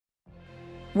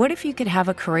What if you could have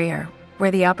a career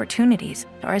where the opportunities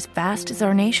are as vast as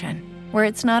our nation, where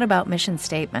it's not about mission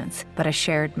statements, but a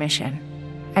shared mission?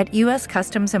 At U.S.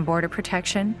 Customs and Border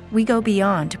Protection, we go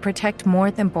beyond to protect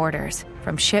more than borders.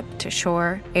 From ship to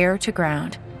shore, air to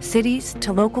ground, cities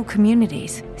to local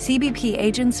communities, CBP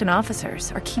agents and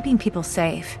officers are keeping people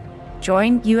safe.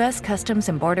 Join U.S. Customs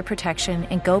and Border Protection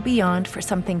and go beyond for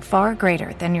something far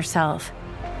greater than yourself.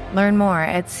 Learn more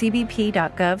at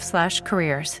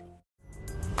cbp.gov/careers.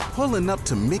 Pulling up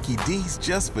to Mickey D's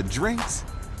just for drinks?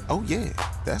 Oh yeah,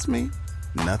 that's me.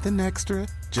 Nothing extra,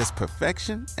 just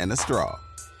perfection and a straw.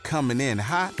 Coming in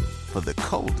hot for the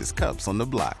coldest cups on the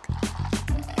block.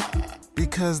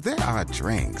 Because there are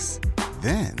drinks.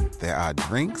 Then there are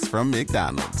drinks from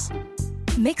McDonald's.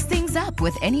 Mix things up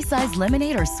with any size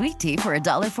lemonade or sweet tea for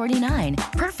 $1.49.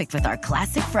 Perfect with our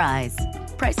classic fries.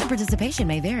 Price and participation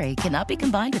may vary. Cannot be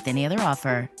combined with any other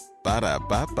offer.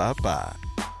 Ba-da-ba-ba-ba.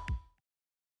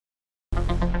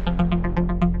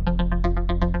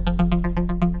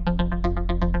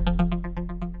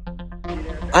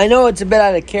 I know it's a bit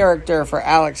out of character for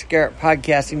Alex Garrett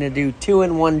Podcasting to do 2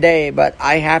 in one day, but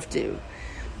I have to.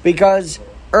 Because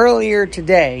earlier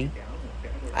today,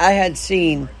 I had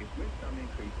seen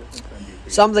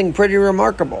something pretty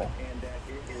remarkable.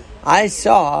 I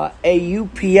saw a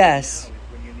UPS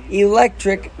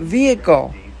electric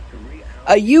vehicle.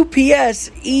 A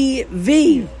UPS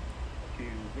EV.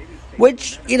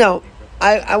 Which,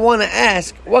 I want to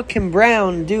ask, what can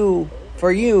Brown do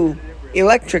for you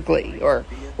electrically? Or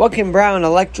what can Brown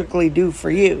electrically do for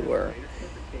you? Or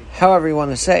however you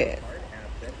want to say it.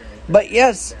 But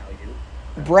yes,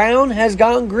 Brown has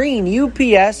gone green.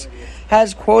 UPS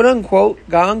has quote-unquote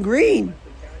gone green.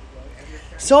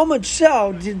 So much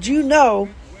so, did you know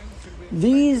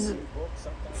these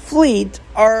fleet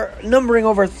are numbering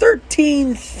over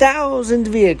 13,000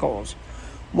 vehicles.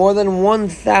 More than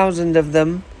 1,000 of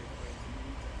them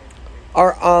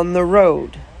are on the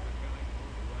road.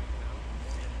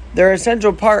 They're a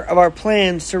central part of our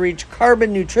plans to reach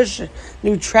carbon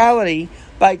neutrality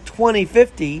by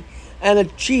 2050 and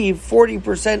achieve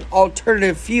 40%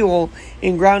 alternative fuel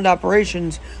in ground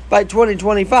operations by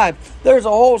 2025. There's a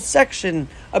whole section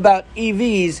about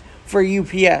EVs for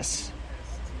UPS.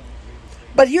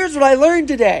 But here's what I learned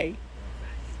today.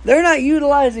 They're not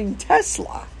utilizing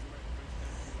Tesla.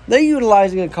 They're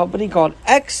utilizing a company called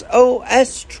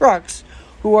XOS Trucks,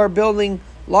 who are building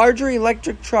larger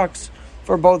electric trucks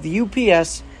for both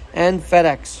UPS and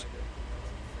FedEx.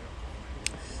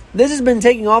 This has been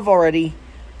taking off already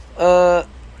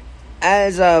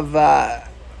as of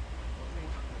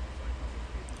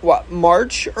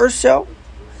March or so.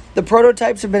 The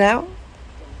prototypes have been out.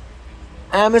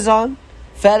 Amazon,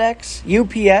 FedEx,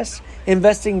 UPS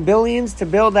investing billions to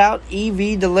build out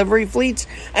EV delivery fleets.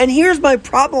 And here's my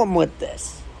problem with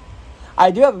this.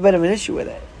 I do have a bit of an issue with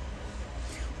it.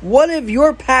 What if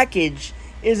your package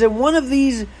is in one of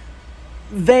these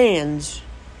vans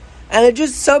and it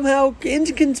just somehow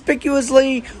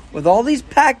inconspicuously, with all these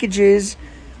packages,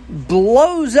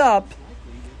 blows up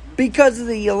because of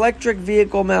the electric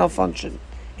vehicle malfunction?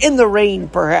 In the rain,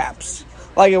 perhaps,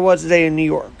 like it was today in New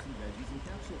York.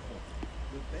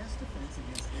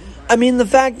 I mean, the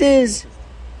fact is,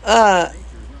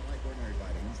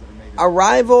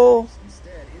 Arrival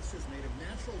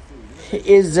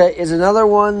is another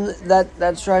one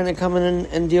that's trying to come in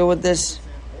and deal with this.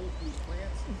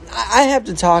 I have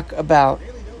to talk about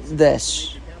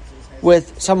this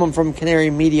with someone from Canary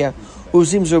Media who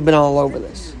seems to have been all over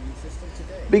this.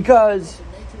 Because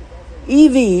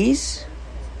EVs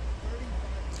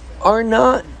are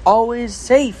not always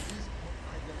safe.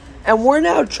 And we're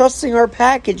now trusting our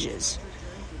packages.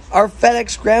 Our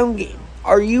FedEx ground game.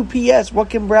 Our UPS,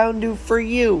 what can Brown do for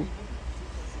you?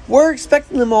 We're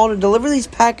expecting them all to deliver these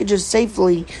packages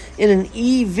safely in an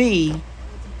EV.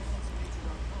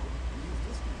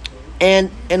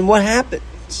 And what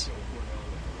happens?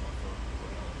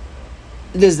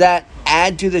 Does that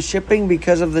add to the shipping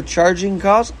because of the charging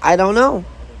costs? I don't know.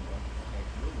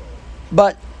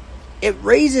 But it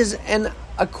raises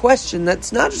a question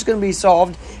that's not just going to be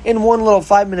solved in one little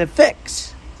 5-minute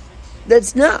fix.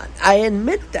 That's not. I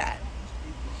admit that.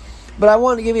 But I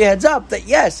want to give you a heads up that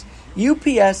yes,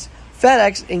 UPS,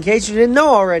 FedEx, in case you didn't know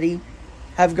already,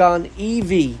 have gone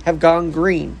EV, have gone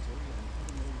green.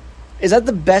 Is that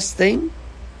the best thing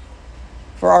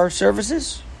for our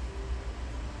services?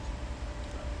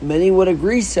 Many would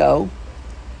agree so,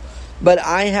 but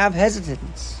I have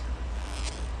hesitance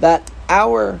that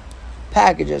our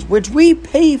packages, which we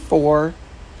pay for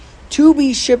to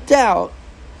be shipped out,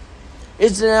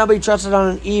 is to now be trusted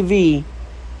on an EV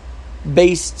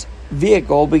based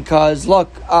vehicle because,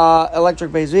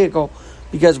 electric-based vehicle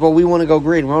because, we want to go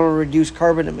green. We want to reduce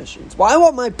carbon emissions. Well, I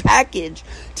want my package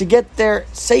to get there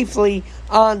safely,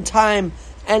 on time,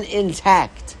 and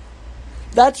intact.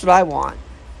 That's what I want.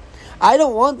 I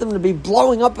don't want them to be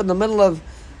blowing up in the middle of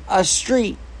a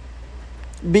street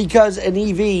because an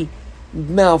EV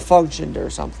malfunctioned or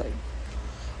something.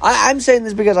 I'm saying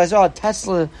this because I saw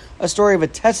a story of a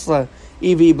Tesla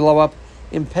EV blow up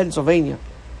in Pennsylvania.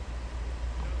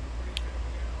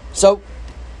 So,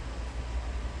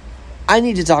 I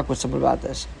need to talk with someone about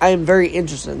this. I am very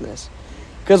interested in this.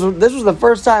 Because this was the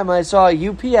first time I saw a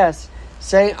UPS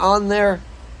say on their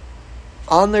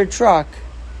truck,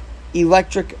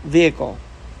 electric vehicle.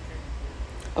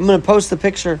 I'm going to post the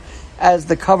picture as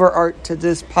the cover art to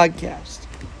this podcast.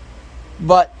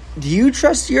 But do you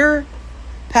trust your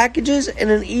packages in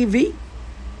an EV?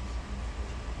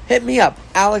 Hit me up,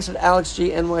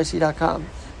 alex@alexgnyc.com.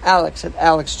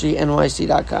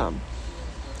 alex@alexgnyc.com.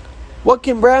 What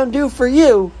can Brown do for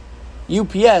you?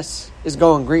 UPS is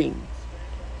going green.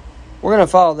 We're going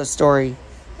to follow this story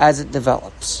as it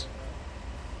develops.